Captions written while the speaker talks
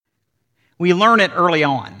We learn it early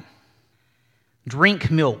on. Drink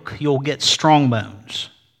milk, you'll get strong bones.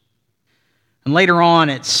 And later on,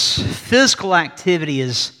 it's physical activity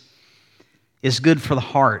is good for the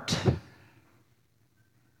heart.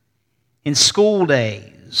 In school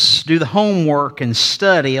days, do the homework and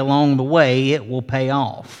study along the way, it will pay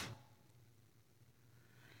off.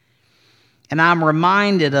 And I'm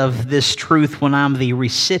reminded of this truth when I'm the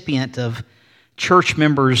recipient of church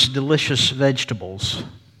members' delicious vegetables.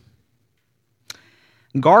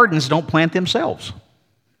 Gardens don't plant themselves.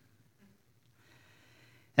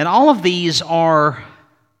 And all of these are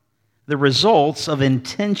the results of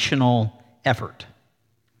intentional effort.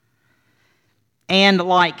 And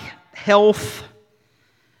like health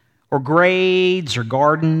or grades or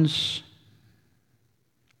gardens,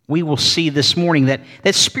 we will see this morning that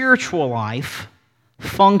spiritual life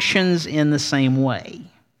functions in the same way.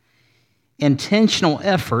 Intentional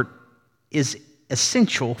effort is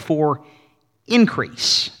essential for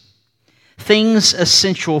increase. Things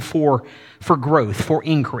essential for growth, for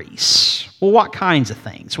increase. Well, what kinds of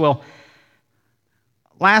things? Well,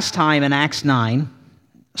 last time in Acts 9,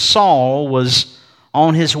 Saul was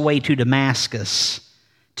on his way to Damascus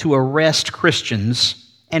to arrest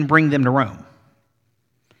Christians and bring them to Rome,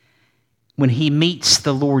 when he meets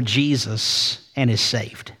the Lord Jesus and is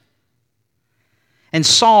saved. And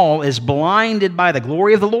Saul is blinded by the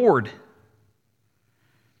glory of the Lord,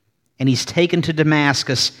 and he's taken to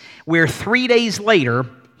Damascus, where 3 days later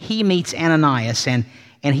he meets Ananias and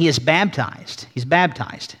he is baptized. He's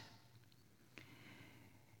baptized.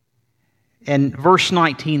 And verse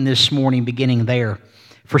 19 this morning, beginning there,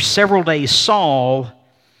 for several days Saul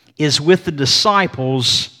is with the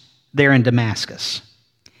disciples there in Damascus.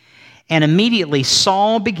 And immediately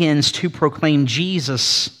Saul begins to proclaim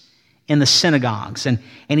Jesus in the synagogues. And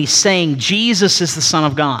he's saying Jesus is the Son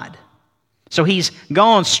of God. So he's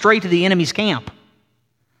gone straight to the enemy's camp.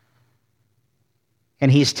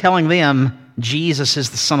 And he's telling them Jesus is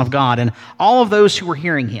the Son of God. And all of those who were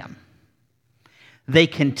hearing him, they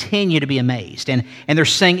continue to be amazed. And they're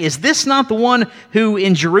saying, is this not the one who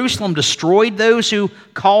in Jerusalem destroyed those who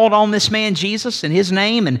called on this man Jesus in his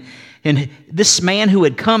name? And this man who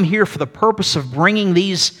had come here for the purpose of bringing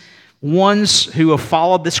these ones who have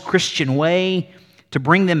followed this Christian way, to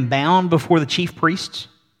bring them bound before the chief priests?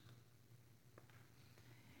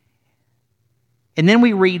 And then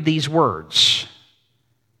we read these words.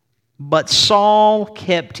 But Saul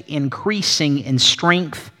kept increasing in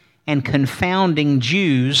strength and confounding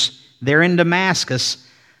Jews there in Damascus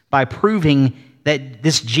by proving that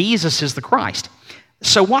this Jesus is the Christ.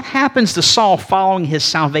 So what happens to Saul following his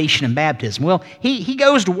salvation and baptism? Well, he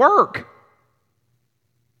goes to work.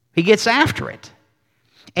 He gets after it.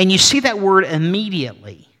 And you see that word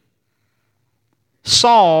immediately.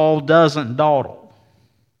 Saul doesn't dawdle.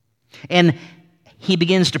 And he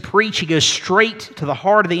begins to preach. He goes straight to the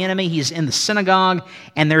heart of the enemy. He's in the synagogue,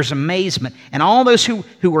 and there's amazement. And all those who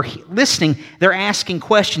are listening, they're asking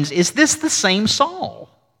questions. Is this the same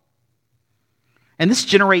Saul? And this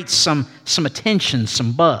generates some attention,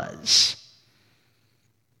 some buzz.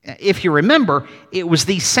 If you remember, it was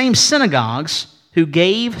these same synagogues who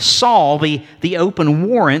gave Saul the open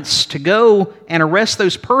warrants to go and arrest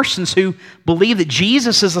those persons who believe that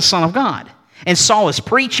Jesus is the Son of God. And Saul is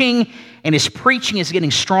preaching, and his preaching is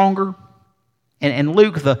getting stronger. And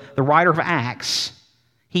Luke, the writer of Acts,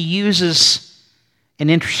 he uses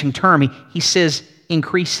an interesting term. He says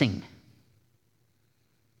increasing.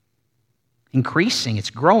 Increasing,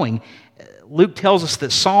 it's growing. Luke tells us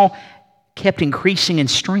that Saul kept increasing in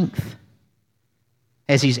strength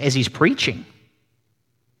as he's preaching.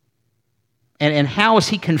 And how is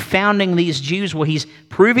he confounding these Jews? Well, he's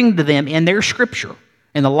proving to them in their scripture,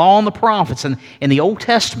 in the law and the prophets, and in the Old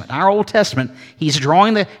Testament, our Old Testament, he's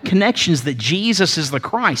drawing the connections that Jesus is the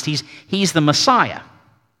Christ. He's the Messiah.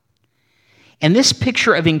 And this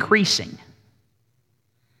picture of increasing,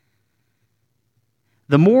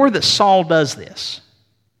 the more that Saul does this,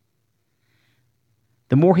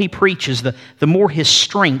 the more he preaches, the more his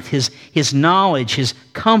strength, his knowledge, his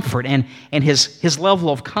comfort, and his level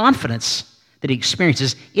of confidence that he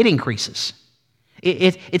experiences, it increases.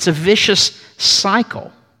 It's a vicious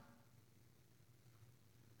cycle.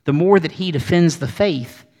 The more that he defends the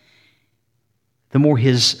faith, the more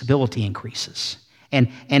his ability increases.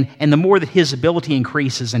 And the more that his ability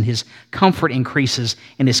increases and his comfort increases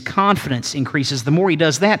and his confidence increases, the more he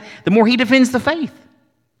does that, the more he defends the faith.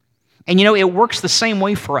 And you know, it works the same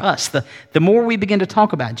way for us. The more we begin to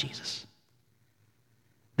talk about Jesus,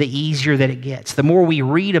 the easier that it gets. The more we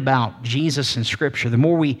read about Jesus in Scripture, the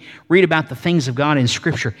more we read about the things of God in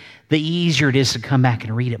Scripture, the easier it is to come back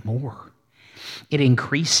and read it more. it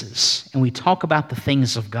increases. And we talk about the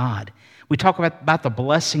things of God. We talk about the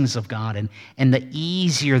blessings of God, and the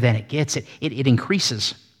easier that it gets, it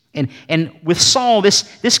increases. And with Saul,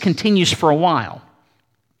 this continues for a while.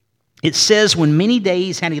 It says, when many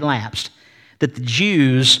days had elapsed, that the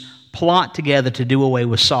Jews plot together to do away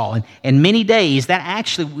with Saul. And many days, that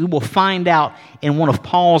actually we will find out in one of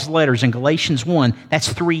Paul's letters in Galatians 1,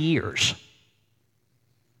 that's 3 years.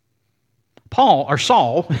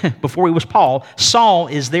 Saul, before he was Paul, Saul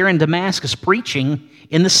is there in Damascus preaching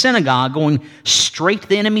in the synagogue, going straight to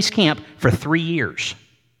the enemy's camp for 3 years.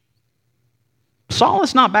 Saul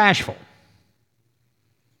is not bashful.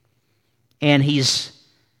 And he's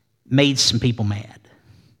made some people mad.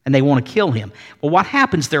 And they want to kill him. Well, what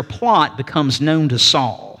happens, their plot becomes known to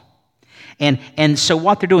Saul. And so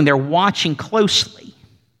what they're doing, they're watching closely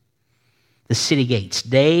the city gates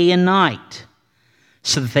day and night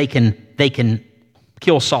so that they can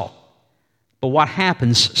kill Saul. But what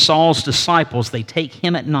happens, Saul's disciples, they take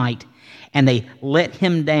him at night and they let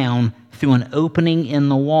him down through an opening in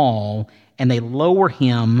the wall, and they lower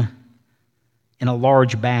him in a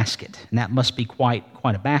large basket. And that must be quite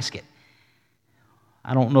a basket.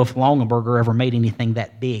 I don't know if Longaberger ever made anything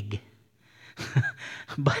that big.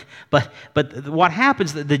 but what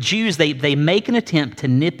happens, the Jews, they make an attempt to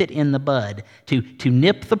nip it in the bud, to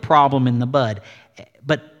nip the problem in the bud.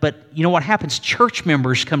 But you know what happens? Church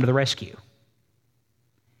members come to the rescue.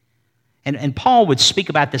 And Paul would speak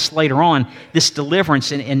about this later on, this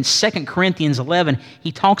deliverance. In 2 Corinthians 11,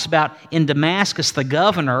 he talks about in Damascus, the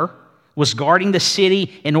governor was guarding the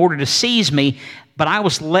city in order to seize me, but I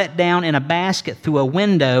was let down in a basket through a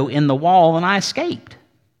window in the wall, and I escaped.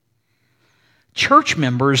 Church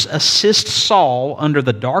members assist Saul under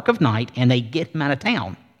the dark of night, and they get him out of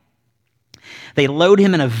town. They load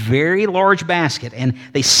him in a very large basket, and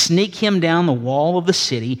they sneak him down the wall of the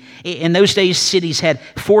city. In those days, cities had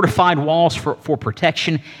fortified walls for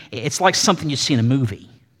protection. It's like something you see in a movie.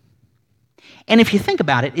 And if you think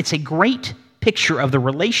about it, it's a great picture of the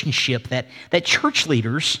relationship that church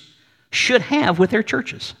leaders should have with their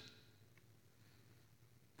churches.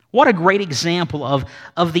 What a great example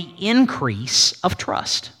of the increase of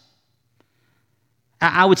trust.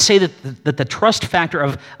 I would say that the trust factor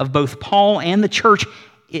of both Paul and the church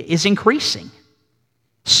is increasing.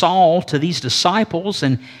 Saul to these disciples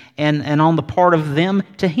and on the part of them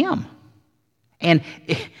to him. And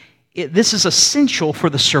this is essential for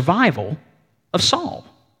the survival of Saul.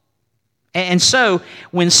 And so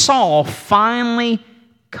when Saul finally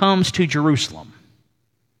comes to Jerusalem,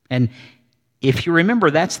 and if you remember,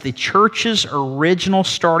 that's the church's original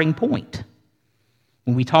starting point.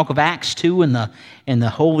 When we talk of Acts 2 and the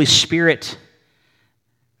Holy Spirit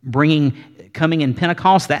coming in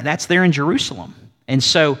Pentecost, that's there in Jerusalem. And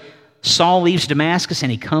so Saul leaves Damascus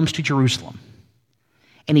and he comes to Jerusalem.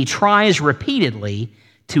 And he tries repeatedly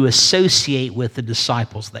to associate with the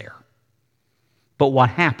disciples there. But what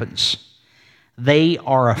happens? They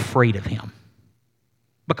are afraid of him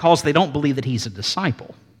because they don't believe that he's a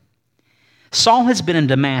disciple. Saul has been in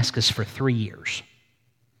Damascus for 3 years.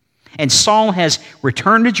 And Saul has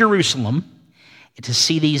returned to Jerusalem to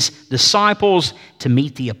see these disciples, to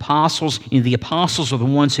meet the apostles. The apostles are the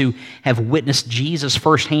ones who have witnessed Jesus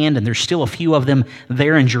firsthand, and there's still a few of them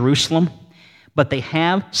there in Jerusalem. But they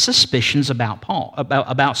have suspicions about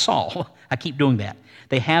Saul. I keep doing that.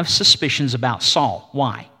 They have suspicions about Saul.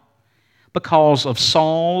 Why? Because of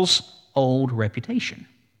Saul's old reputation.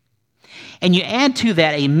 And you add to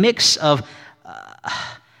that a mix of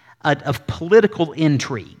political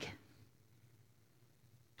intrigue.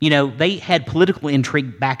 You know, they had political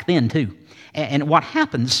intrigue back then too. And what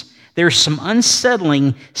happens, there's some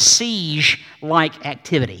unsettling siege-like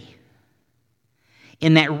activity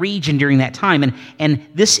in that region during that time. And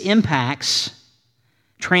this impacts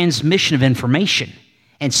transmission of information.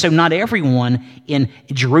 And so not everyone in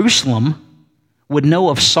Jerusalem would know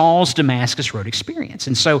of Saul's Damascus Road experience.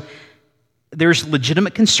 And so there's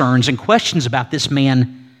legitimate concerns and questions about this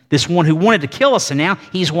man, this one who wanted to kill us, and now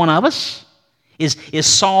he's one of us. Is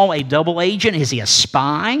Saul a double agent? Is he a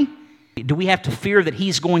spy? Do we have to fear that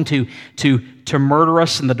he's going to murder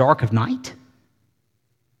us in the dark of night?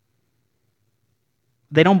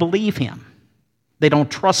 They don't believe him. They don't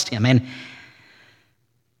trust him.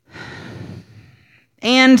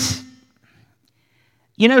 And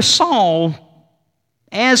you know, Saul,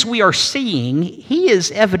 as we are seeing, he is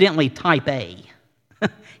evidently type A.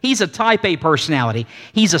 He's a type A personality.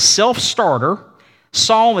 He's a self-starter.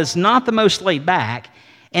 Saul is not the most laid back,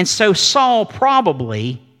 and so Saul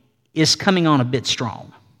probably is coming on a bit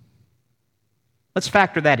strong. Let's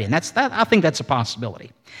factor that in. I think that's a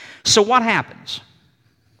possibility. So what happens?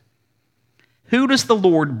 Who does the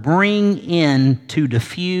Lord bring in to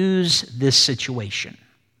diffuse this situation?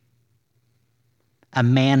 A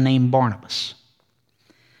man named Barnabas.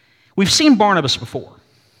 We've seen Barnabas before.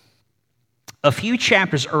 A few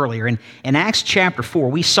chapters earlier, in Acts chapter 4,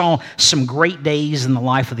 we saw some great days in the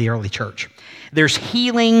life of the early church. There's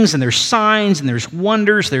healings, and there's signs, and there's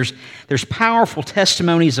wonders. There's powerful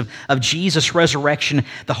testimonies of Jesus' resurrection.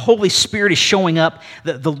 The Holy Spirit is showing up.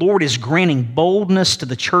 The Lord is granting boldness to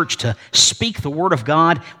the church to speak the Word of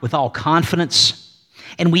God with all confidence.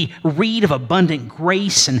 And we read of abundant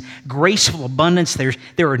grace and graceful abundance.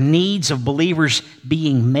 There are needs of believers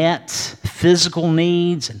being met, physical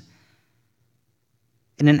needs.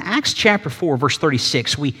 And in Acts chapter 4, verse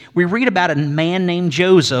 36, we read about a man named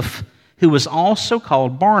Joseph who was also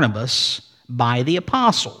called Barnabas by the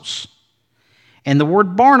apostles. And the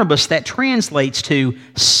word Barnabas, that translates to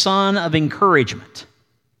son of encouragement.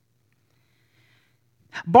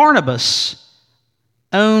 Barnabas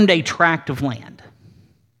owned a tract of land,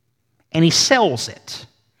 and he sells it.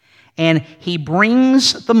 And he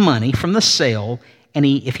brings the money from the sale, and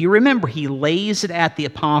if you remember, he lays it at the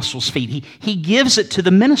apostles' feet. He gives it to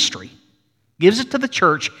the ministry, gives it to the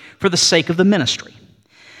church for the sake of the ministry.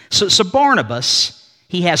 So Barnabas,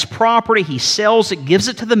 he has property, he sells it, gives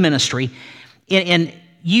it to the ministry, and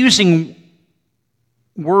using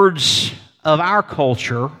words of our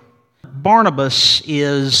culture, Barnabas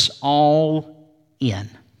is all in.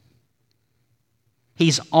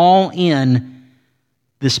 He's all in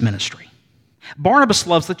this ministry. Barnabas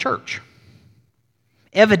loves the church.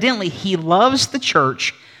 Evidently, he loves the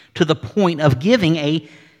church to the point of giving a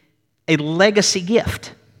legacy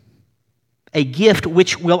gift. A gift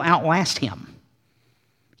which will outlast him.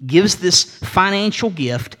 Gives this financial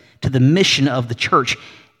gift to the mission of the church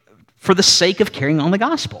for the sake of carrying on the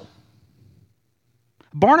gospel.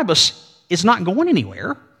 Barnabas is not going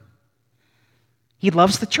anywhere. He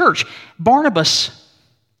loves the church. Barnabas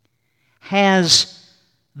has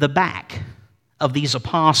the back of these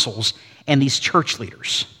apostles and these church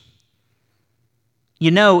leaders.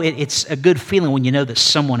 You know, it's a good feeling when you know that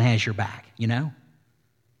someone has your back, you know?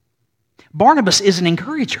 Barnabas is an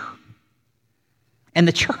encourager. And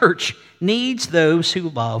the church needs those who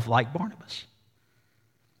love like Barnabas.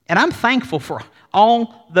 And I'm thankful for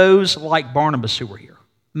all those like Barnabas who are here.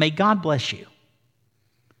 May God bless you.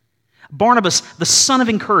 Barnabas, the son of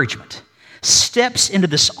encouragement, steps into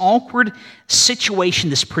this awkward situation,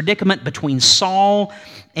 this predicament between Saul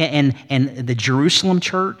and the Jerusalem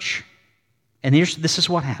church. And this is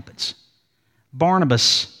what happens.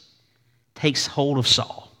 Barnabas takes hold of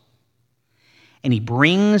Saul. And he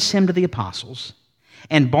brings him to the apostles.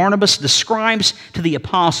 And Barnabas describes to the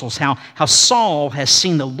apostles how Saul has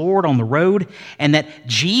seen the Lord on the road and that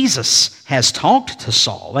Jesus has talked to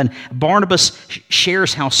Saul. And Barnabas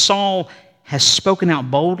shares how Saul has spoken out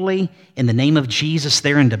boldly in the name of Jesus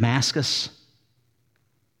there in Damascus.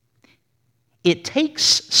 It takes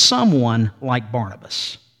someone like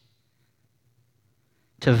Barnabas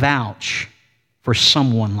to vouch for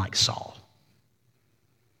someone like Saul.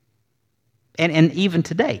 And even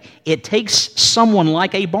today, it takes someone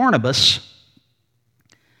like a Barnabas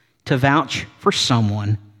to vouch for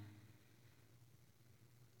someone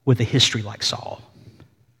with a history like Saul.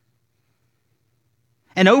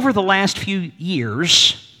 And over the last few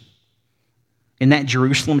years in that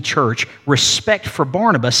Jerusalem church, respect for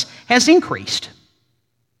Barnabas has increased.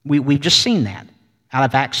 We've just seen that out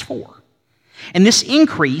of Acts 4. And this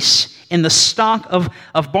increase in the stock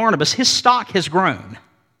of Barnabas, his stock has grown.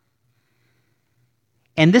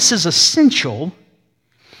 And this is essential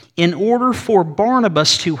in order for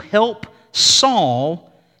Barnabas to help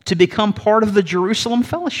Saul to become part of the Jerusalem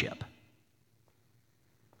fellowship.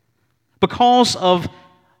 Because of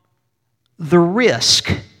the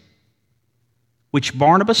risk which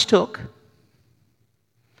Barnabas took,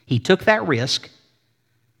 he took that risk,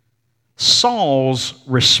 Saul's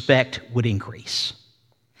respect would increase.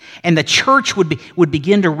 And the church would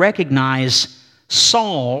begin to recognize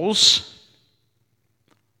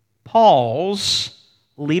Paul's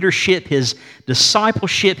leadership, his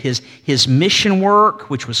discipleship, his mission work,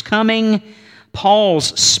 which was coming,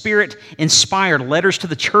 Paul's Spirit-inspired letters to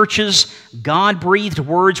the churches, God-breathed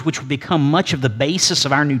words which would become much of the basis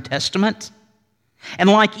of our New Testament. And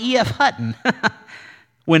like E.F. Hutton,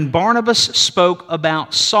 when Barnabas spoke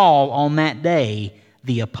about Saul on that day,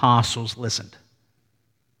 the apostles listened.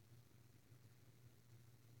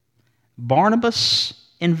 Barnabas'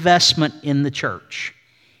 investment in the church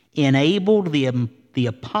enabled the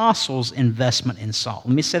apostles' investment in Saul.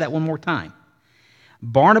 Let me say that one more time.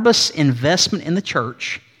 Barnabas' investment in the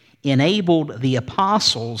church enabled the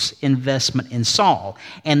apostles' investment in Saul.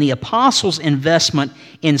 And the apostles' investment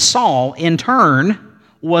in Saul, in turn,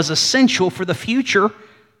 was essential for the future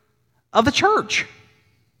of the church.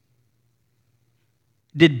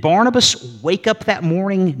 Did Barnabas wake up that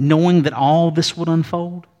morning knowing that all this would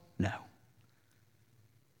unfold? No.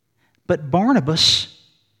 But Barnabas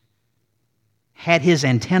had his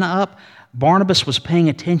antenna up. Barnabas was paying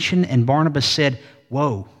attention, and Barnabas said,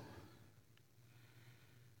 "Whoa."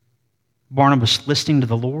 Barnabas listening to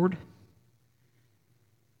the Lord.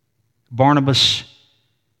 Barnabas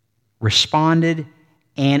responded,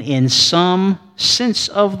 and in some sense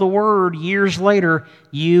of the word, years later,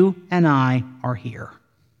 you and I are here.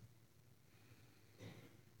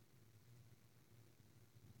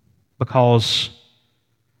 Because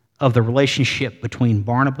of the relationship between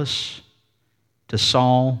Barnabas to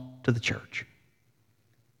Saul to the church.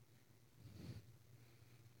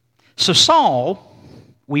 So Saul,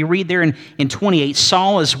 we read there in 28,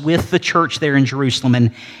 Saul is with the church there in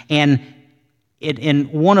Jerusalem. And in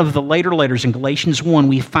one of the later letters in Galatians 1,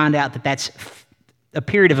 we find out that that's a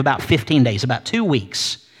period of about 15 days, about 2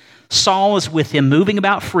 weeks. Saul is with him, moving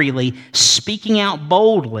about freely, speaking out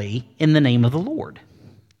boldly in the name of the Lord.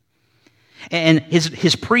 And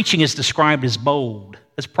his preaching is described as bold.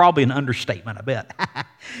 That's probably an understatement, I bet.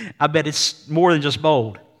 I bet it's more than just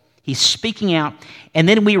bold. He's speaking out, and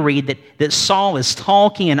then we read that Saul is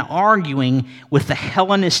talking and arguing with the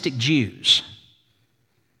Hellenistic Jews.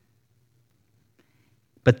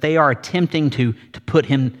 But they are attempting to put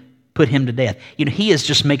him to death. You know, he is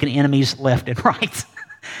just making enemies left and right.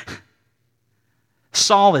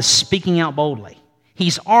 Saul is speaking out boldly.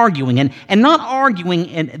 He's arguing, and not arguing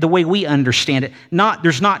in the way we understand it.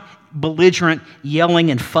 There's not belligerent yelling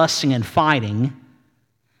and fussing and fighting.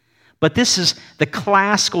 But this is the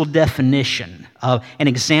classical definition of an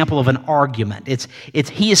example of an argument.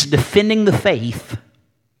 He is defending the faith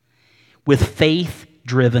with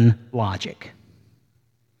faith-driven logic.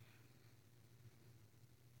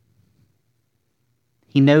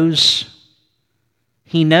 He knows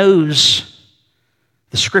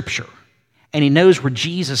the Scripture, and he knows where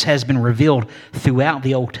Jesus has been revealed throughout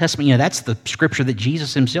the Old Testament. You know, that's the Scripture that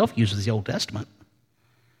Jesus himself uses, the Old Testament.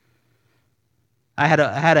 I had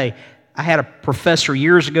a professor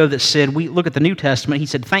years ago that said, we look at the New Testament. He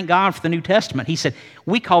said, thank God for the New Testament. He said,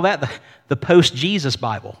 we call that the post-Jesus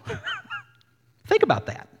Bible. Think about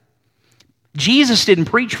that. Jesus didn't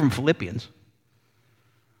preach from Philippians.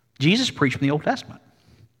 Jesus preached from the Old Testament.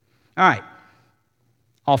 All right,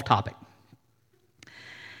 off topic.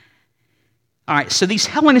 All right, so these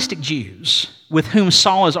Hellenistic Jews with whom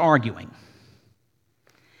Saul is arguing,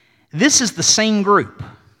 this is the same group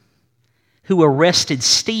who arrested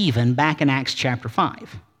Stephen back in Acts chapter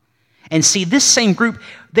 5. And see, this same group,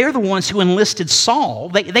 they're the ones who enlisted Saul.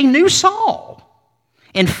 They knew Saul.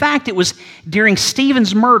 In fact, it was during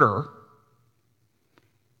Stephen's murder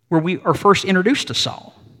where we are first introduced to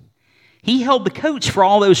Saul. He held the coats for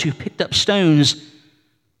all those who picked up stones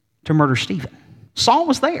to murder Stephen. Saul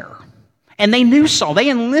was there. And they knew Saul. They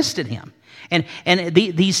enlisted him. And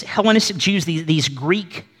these Hellenistic Jews, these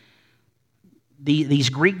Greek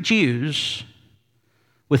Jews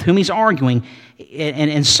with whom he's arguing,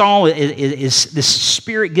 and Saul is this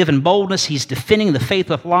Spirit-given boldness. He's defending the faith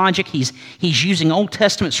with logic. He's using Old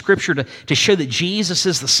Testament Scripture to show that Jesus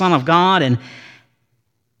is the Son of God, and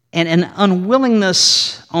an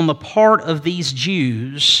unwillingness on the part of these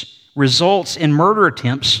Jews results in murder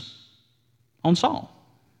attempts on Saul.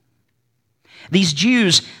 These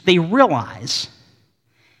Jews, they realize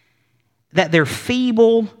that their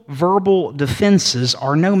feeble verbal defenses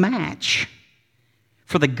are no match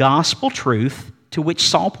for the gospel truth to which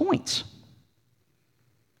Saul points.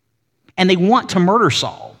 And they want to murder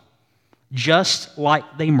Saul, just like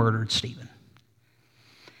they murdered Stephen.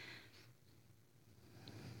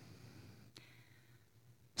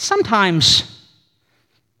 Sometimes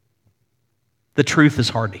the truth is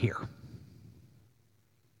hard to hear.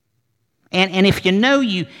 And if you know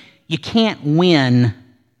you can't win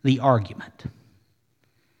the argument,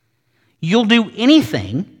 you'll do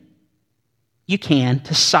anything you can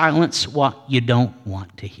to silence what you don't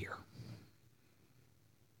want to hear.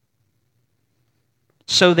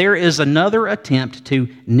 So there is another attempt to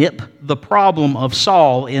nip the problem of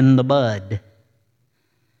Saul in the bud.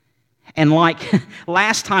 And like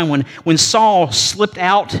last time when Saul slipped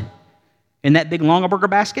out in that big Longaberger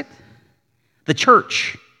basket, the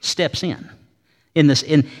church steps in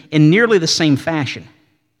nearly the same fashion.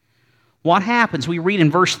 What happens? We read in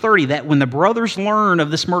verse 30 that when the brothers learn of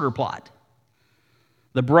this murder plot,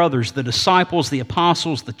 the brothers, the disciples, the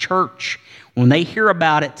apostles, the church, when they hear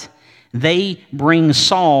about it, they bring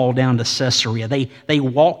Saul down to Caesarea. They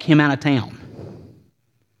walk him out of town.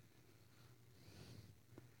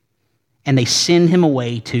 And they send him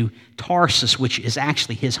away to Tarsus, which is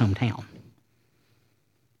actually his hometown.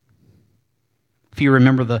 If you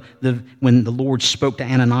remember when the Lord spoke to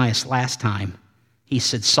Ananias last time, he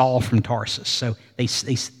said Saul from Tarsus. So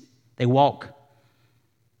they walk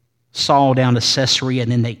Saul down to Caesarea,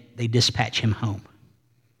 and then they dispatch him home.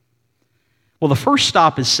 Well, the first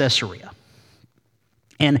stop is Caesarea.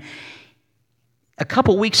 And a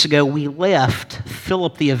couple weeks ago, we left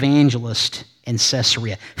Philip the evangelist in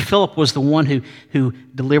Caesarea. Philip was the one who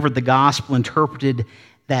delivered the gospel, interpreted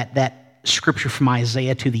that scripture from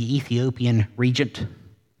Isaiah to the Ethiopian regent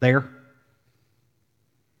there.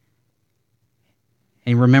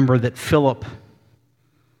 And remember that Philip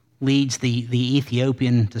leads the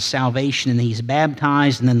Ethiopian to salvation, and he's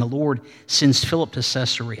baptized, and then the Lord sends Philip to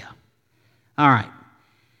Caesarea. All right.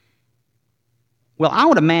 Well, I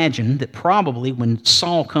would imagine that probably when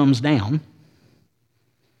Saul comes down,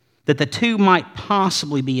 that the two might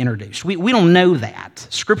possibly be introduced. We don't know that.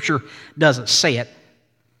 Scripture doesn't say it.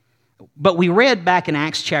 But we read back in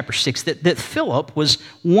Acts chapter 6 that Philip was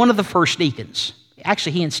one of the first deacons.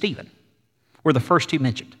 Actually, he and Stephen were the first two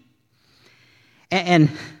mentioned.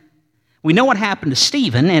 And we know what happened to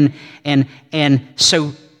Stephen, and so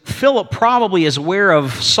Philip probably is aware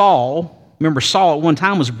of Saul. Remember, Saul at one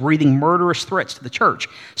time was breathing murderous threats to the church.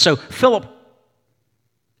 So Philip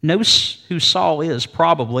knows who Saul is,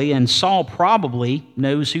 probably, and Saul probably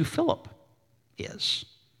knows who Philip is.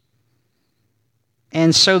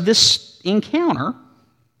 And so this encounter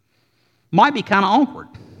might be kind of awkward.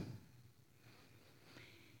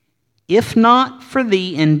 If not for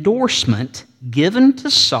the endorsement given to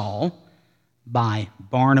Saul by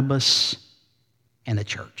Barnabas and the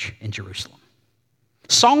church in Jerusalem.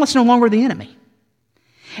 Saul is no longer the enemy.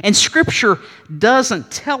 And Scripture doesn't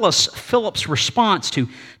tell us Philip's response to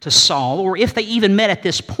Saul, or if they even met at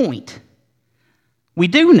this point. We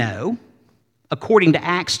do know, according to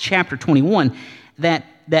Acts chapter 21, that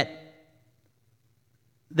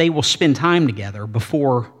they will spend time together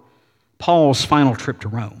before Paul's final trip to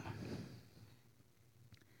Rome.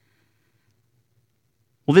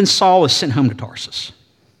 Well, then Saul is sent home to Tarsus.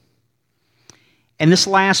 And this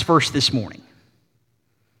last verse this morning,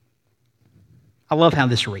 I love how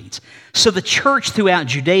this reads. So the church throughout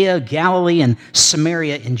Judea, Galilee, and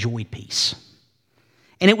Samaria enjoyed peace.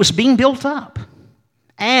 And it was being built up.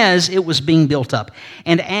 As it was being built up,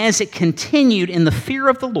 and as it continued in the fear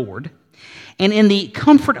of the Lord, and in the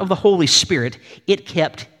comfort of the Holy Spirit, it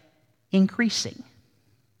kept increasing.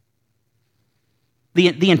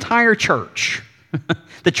 The entire church,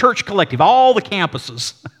 the church collective, all the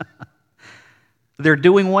campuses, they're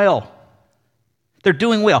doing well. They're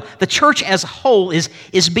doing well. The church as a whole is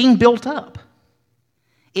being built up.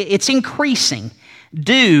 It's increasing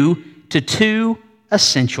due to two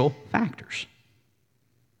essential factors.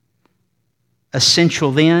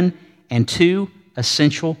 Essential then, and two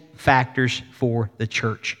essential factors for the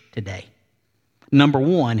church today. Number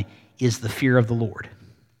one is the fear of the Lord.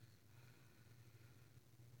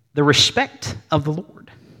 The respect of the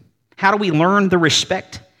Lord. How do we learn the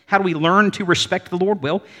respect? How do we learn to respect the Lord?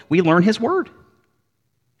 Well, we learn His Word.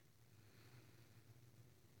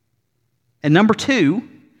 And number two,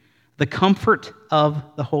 the comfort of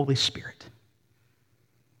the Holy Spirit.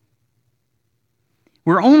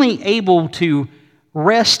 We're only able to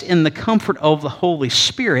rest in the comfort of the Holy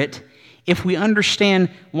Spirit if we understand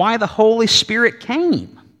why the Holy Spirit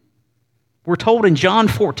came. We're told in John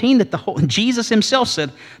 14 that Jesus Himself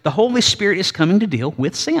said the Holy Spirit is coming to deal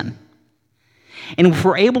with sin. And if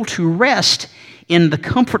we're able to rest in the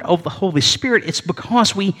comfort of the Holy Spirit, it's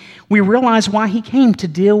because we realize why He came, to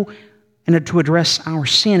deal and to address our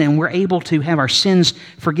sin, and we're able to have our sins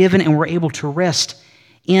forgiven, and we're able to rest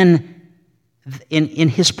in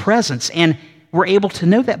His presence. And we're able to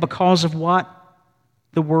know that because of what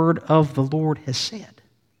the Word of the Lord has said.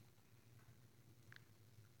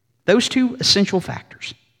 Those two essential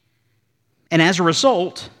factors. And as a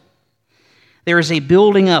result, there is a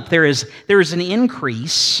building up, there is an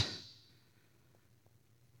increase,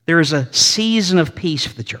 there is a season of peace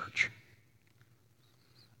for the church.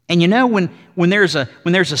 And you know, when there's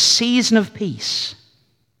a season of peace,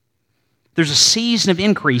 there's a season of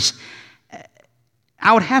increase,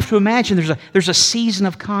 I would have to imagine there's a season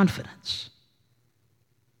of confidence.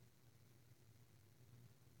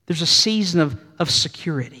 There's a season of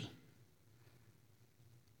security.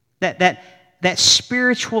 That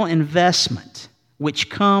spiritual investment which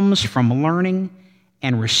comes from learning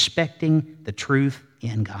and respecting the truth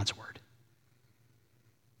in God's Word.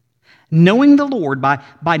 Knowing the Lord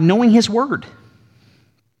by knowing His Word.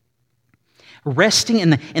 Resting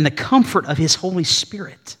in the comfort of His Holy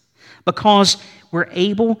Spirit. Because we're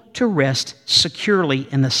able to rest securely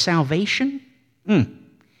in the salvation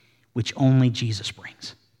which only Jesus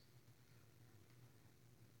brings.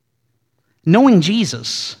 Knowing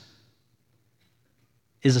Jesus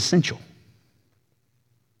is essential.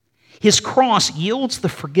 His cross yields the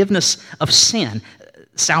forgiveness of sin,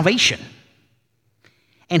 salvation.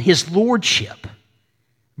 And His lordship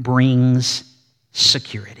brings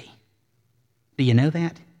security. Do you know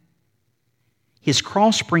that? His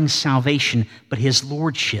cross brings salvation, but His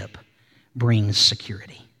lordship brings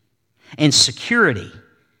security. And security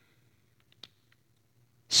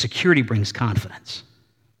brings confidence.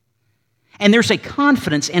 And there's a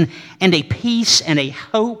confidence and a peace and a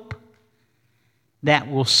hope that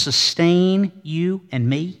will sustain you and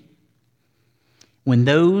me when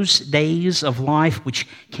those days of life, which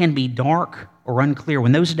can be dark or unclear,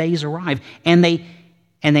 when those days arrive, and they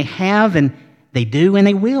have and they do and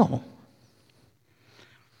they will.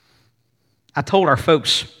 I told our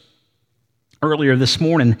folks earlier this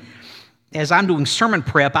morning, as I'm doing sermon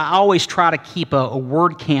prep, I always try to keep a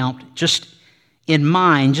word count just in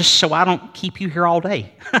mind, just so I don't keep you here all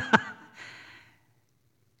day.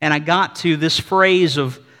 And I got to this phrase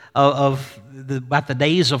about the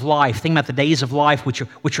days of life, thinking about the days of life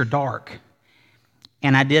which are dark.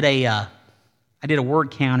 And I did a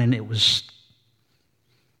word count, and it was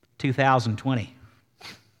 2020.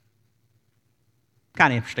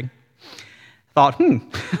 Kind of interesting. Thought,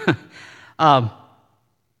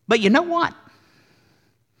 but you know what?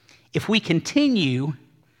 If we continue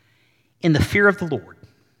in the fear of the Lord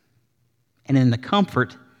and in the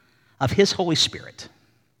comfort of His Holy Spirit,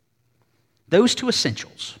 those two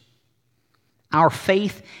essentials, our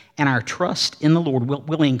faith and our trust in the Lord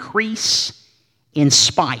will increase in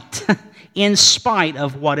spite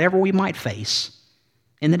of whatever we might face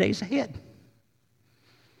in the days ahead.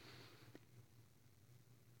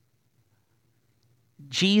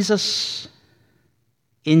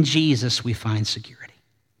 In Jesus we find security.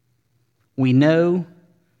 We know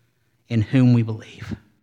in whom we believe.